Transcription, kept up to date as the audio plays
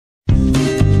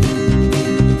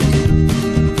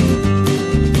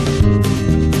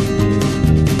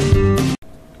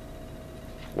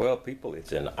people.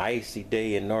 It's an icy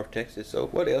day in North Texas, so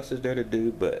what else is there to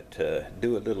do but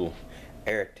do a little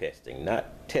air testing?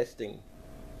 Not testing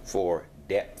for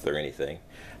depth or anything.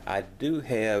 I do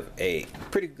have a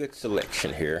pretty good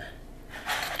selection here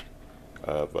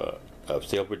of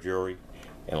silver jewelry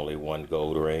and only one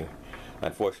gold ring.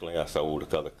 Unfortunately, I sold a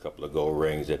couple of gold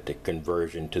rings at the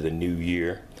conversion to the new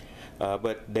year,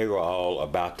 but they were all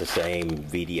about the same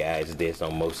VDI as this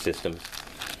on most systems.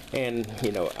 And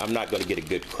you know, I'm not going to get a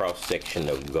good cross section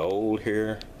of gold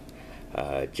here,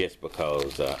 just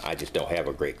because I just don't have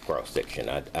a great cross section.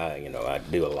 I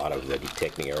do a lot of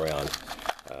detecting around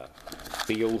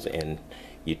fields, and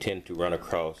you tend to run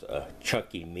across a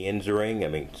chunky men's ring. I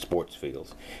mean, sports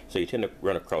fields. So you tend to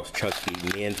run across chunky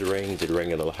men's rings that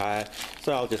ring a little high.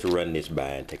 So I'll just run this by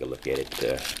and take a look at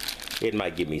it. It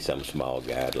might give me some small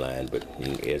guideline, but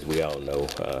as we all know,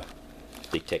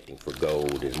 detecting for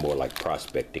gold is more like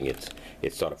prospecting.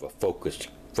 It's sort of a focused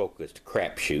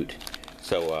crapshoot.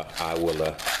 So I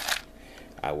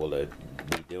will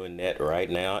be doing that right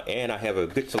now. And I have a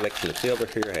good selection of silver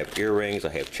here. I have earrings, I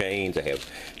have chains, I have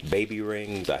baby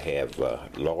rings, I have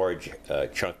large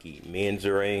chunky men's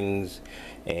rings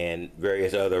and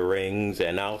various other rings,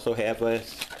 and I also have a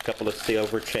couple of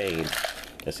silver chains,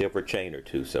 a silver chain or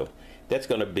two. So that's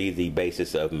going to be the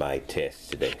basis of my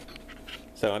test today.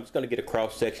 So I'm just going to get a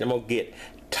cross section. I'm going to get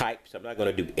types. I'm not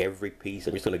going to do every piece.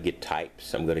 I'm just going to get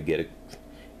types. I'm going to get an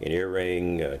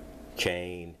earring, a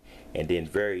chain, and then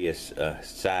various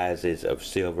sizes of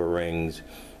silver rings,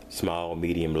 small,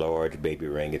 medium, large, baby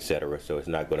ring, etc. So it's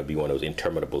not going to be one of those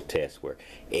interminable tests where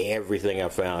everything I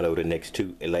found over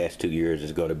the last 2 years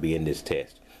is going to be in this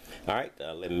test. All right,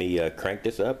 let me crank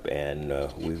this up, and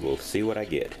we will see what I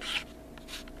get.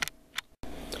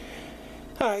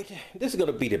 Alright, this is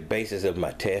going to be the basis of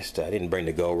my test. I didn't bring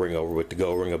the gold ring over, but the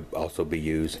gold ring will also be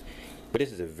used. But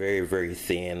this is a very, very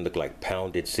thin, look like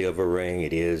pounded silver ring.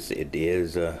 It is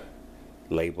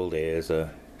labeled as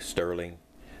a sterling.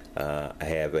 I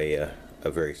have a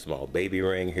very small baby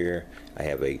ring here. I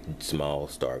have a small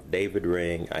Star of David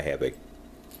ring. I have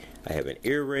an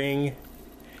earring.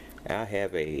 I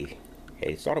have a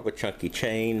sort of a chunky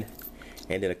chain,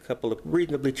 and then a couple of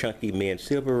reasonably chunky men's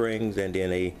silver rings, and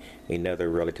then another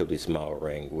relatively small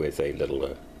ring with a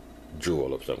little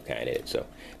jewel of some kind in it. So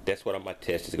that's what my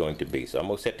test is going to be. So I'm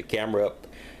going to set the camera up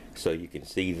so you can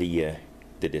see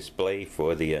the display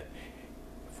for the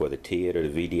TID or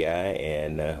the VDI,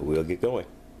 and we'll get going.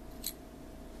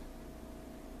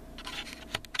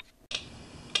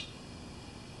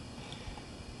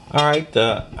 Alright,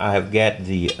 I have got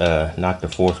the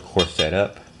Nokta Fors Core set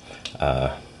up.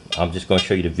 I'm just going to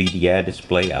show you the VDI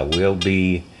display. I will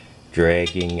be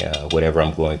dragging whatever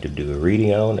I'm going to do a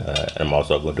reading on. I'm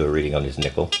also going to do a reading on this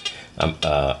nickel. I'm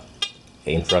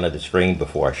in front of the screen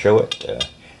before I show it,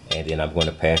 and then I'm going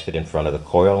to pass it in front of the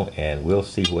coil, and we'll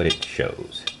see what it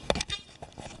shows.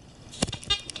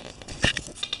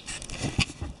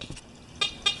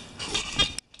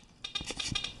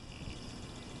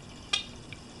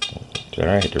 All right,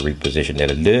 I have to reposition that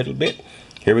a little bit.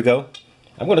 Here we go.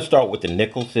 I'm going to start with the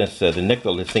nickel, since the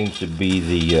nickel, it seems to be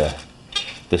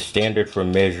the standard for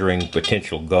measuring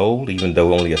potential gold, even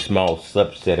though only a small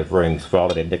subset of rings fall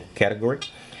in that nickel category.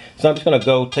 So I'm just going to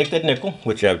go take that nickel,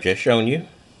 which I've just shown you,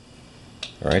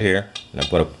 right here, and I'm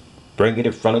going to bring it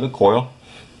in front of the coil.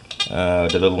 The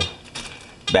little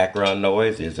background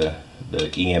noise is the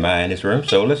EMI in this room,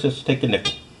 so let's just take the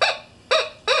nickel.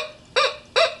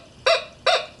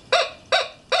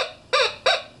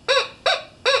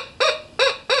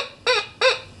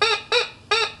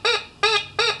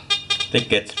 I think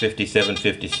that's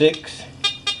 5756.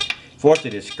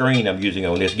 Fortunately, the screen I'm using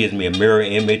on this gives me a mirror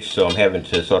image, so I'm having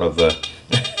to sort of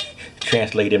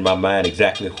translate in my mind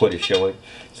exactly what it's showing.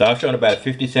 So I'm showing about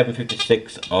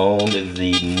 5756 on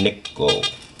the nickel.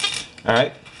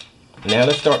 Alright, now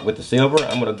let's start with the silver.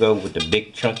 I'm going to go with the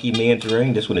big chunky men's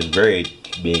ring. This one is very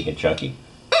big and chunky.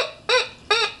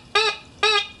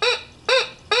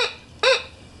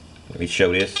 Let me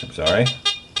show this, I'm sorry.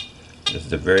 This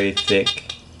is a very thick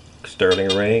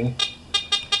sterling ring,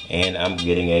 and I'm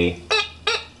getting a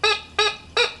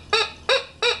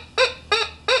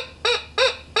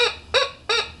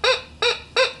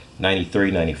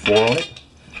 $93, $94 on it.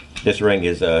 This ring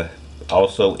is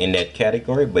also in that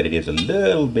category, but it is a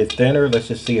little bit thinner. Let's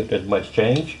just see if there's much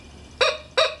change.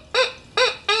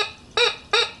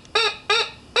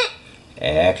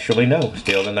 Actually, no,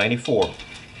 still a 94. All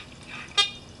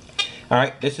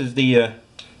right, this is the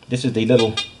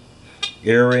little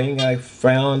earring I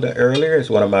found earlier. It's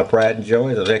one of my pride and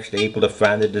joys. I was actually able to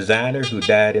find the designer, who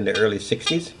died in the early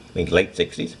 60s, I mean late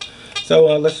 60s. So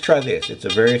let's try this. It's a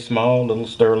very small little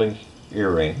sterling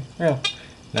earring. Well,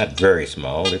 not very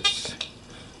small. It's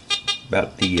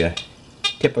about the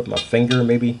tip of my finger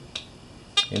maybe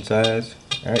in size.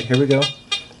 All right, here we go.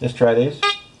 Let's try this.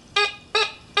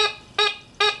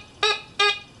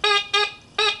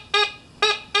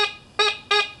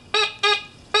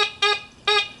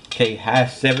 Okay, high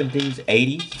 70s,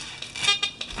 80s.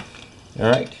 All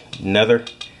right, another.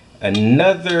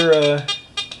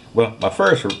 Well, my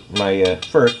first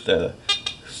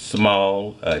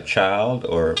small child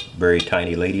or very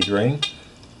tiny lady's ring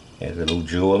has a little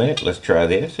jewel in it. Let's try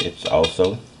this. It's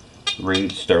also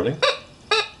reed sterling.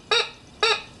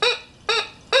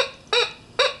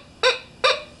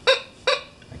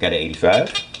 I got an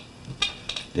 85.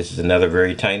 This is another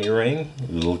very tiny ring,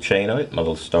 a little chain on it, my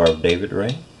little Star of David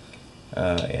ring.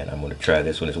 And I'm going to try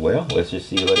this one as well. Let's just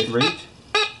see what it reads.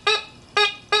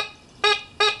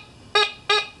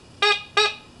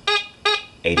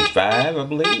 $85, I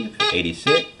believe,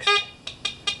 86.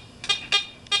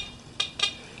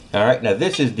 All right, now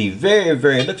this is the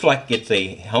very, looks like it's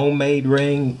a homemade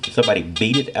ring. Somebody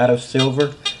beat it out of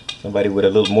silver. Somebody with a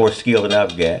little more skill than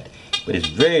I've got. But it's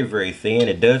very thin.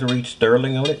 It does read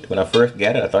sterling on it. When I first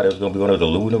got it, I thought it was going to be one of those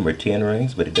aluminum or tin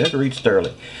rings, but it does read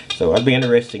sterling. So I'd be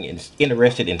interested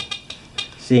in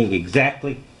seeing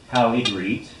exactly how it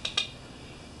reads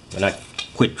when I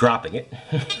quit dropping it.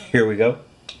 Here we go.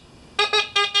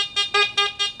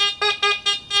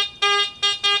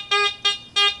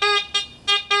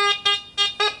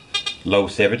 Low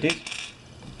 70s.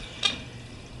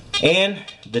 And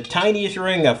the tiniest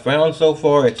ring I've found so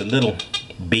far, it's a little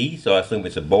B, so I assume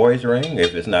it's a boy's ring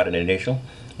if it's not an initial.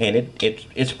 And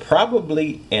it's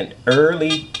probably an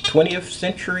early 20th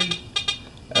century,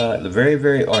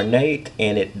 very ornate,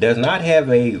 and it does not have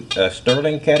a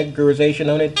sterling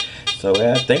categorization on it. So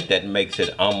I think that makes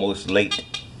it almost late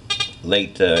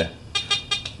 19th,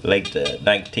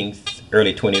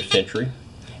 early 20th century.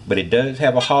 But it does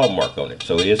have a hallmark on it,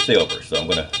 so it is silver. So I'm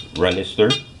going to run this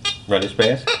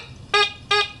past.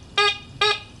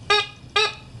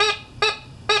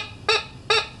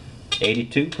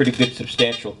 $82, pretty good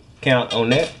substantial count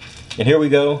on that. And here we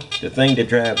go, the thing that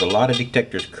drives a lot of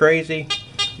detectors crazy.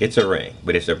 It's a ring,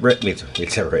 but it's a ring.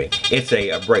 It's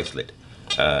a bracelet,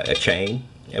 a chain,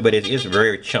 but it is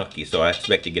very chunky, so I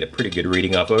expect to get a pretty good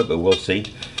reading off of it, but we'll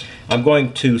see. I'm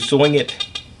going to swing it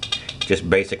just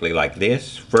basically like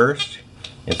this first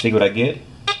and see what I get.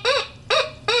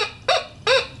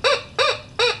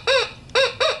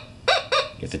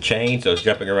 It's a chain, so it's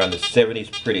jumping around the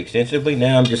 70s pretty extensively.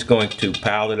 Now I'm just going to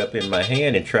pile it up in my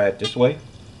hand and try it this way.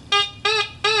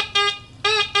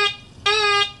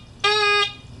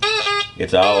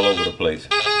 It's all over the place.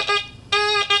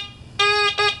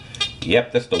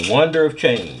 Yep, that's the wonder of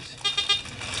chains.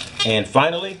 And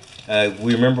finally,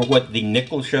 we remember what the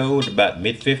nickel showed about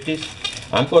mid-50s.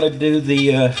 I'm going to do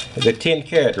the 10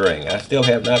 karat ring. I still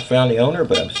have not found the owner,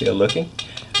 but I'm still looking.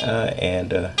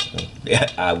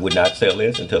 I would not sell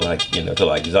this until I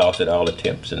exhausted all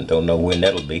attempts and don't know when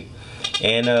that'll be.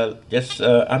 And I'm just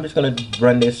going to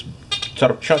run this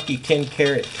sort of chunky 10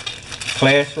 karat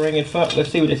class ring in front.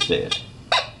 Let's see what it says.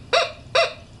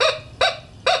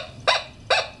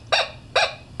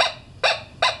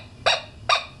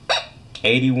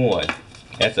 $81.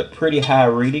 That's a pretty high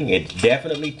reading. It's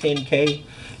definitely 10K.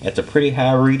 That's a pretty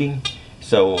high reading.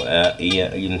 So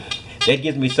yeah, that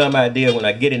gives me some idea when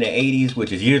I get in the 80s,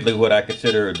 which is usually what I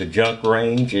consider the junk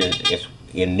range.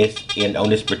 And on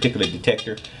this particular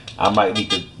detector, I might need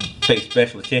to pay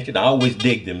special attention. I always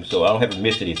dig them, so I haven't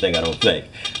missed anything, I don't think.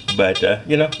 But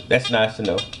you know, that's nice to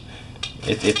know.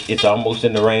 It's almost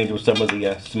in the range with some of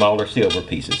the smaller silver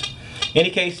pieces. In any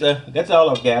case, that's all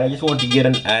I've got. I just wanted to get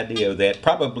an idea of that.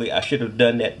 Probably I should have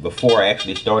done that before I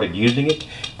actually started using it,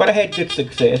 but I had good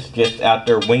success just out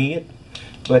there winging it.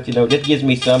 But you know, this gives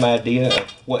me some idea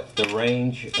of what the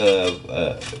range of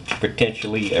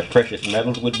potentially precious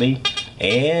metals would be,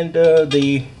 and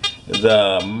the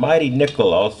mighty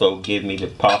nickel also gave me the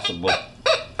possible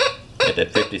at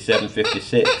that 57,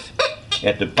 56.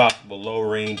 At the possible low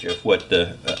range of what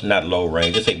the not low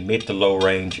range, let's say mid to low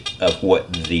range of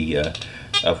what the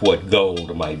what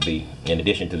gold might be, in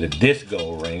addition to this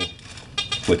gold ring,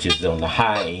 which is on the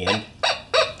high end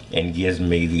and gives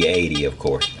me the 80, of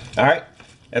course. All right,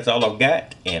 that's all I've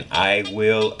got, and I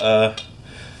will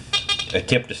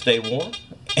attempt to stay warm.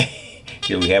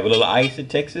 Here we have a little ice in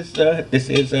Texas. This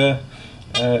is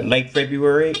late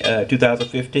February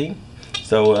 2015.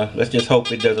 So let's just hope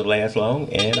it doesn't last long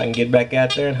and I can get back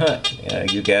out there and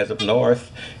hunt. You guys up north,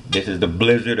 this is the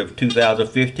blizzard of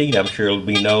 2015, I'm sure it'll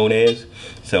be known as.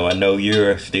 So I know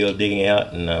you're still digging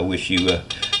out, and I wish you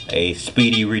a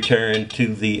speedy return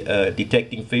to the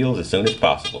detecting fields as soon as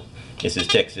possible. This is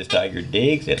Texas Tiger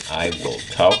Diggs, and I will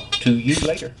talk to you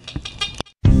later.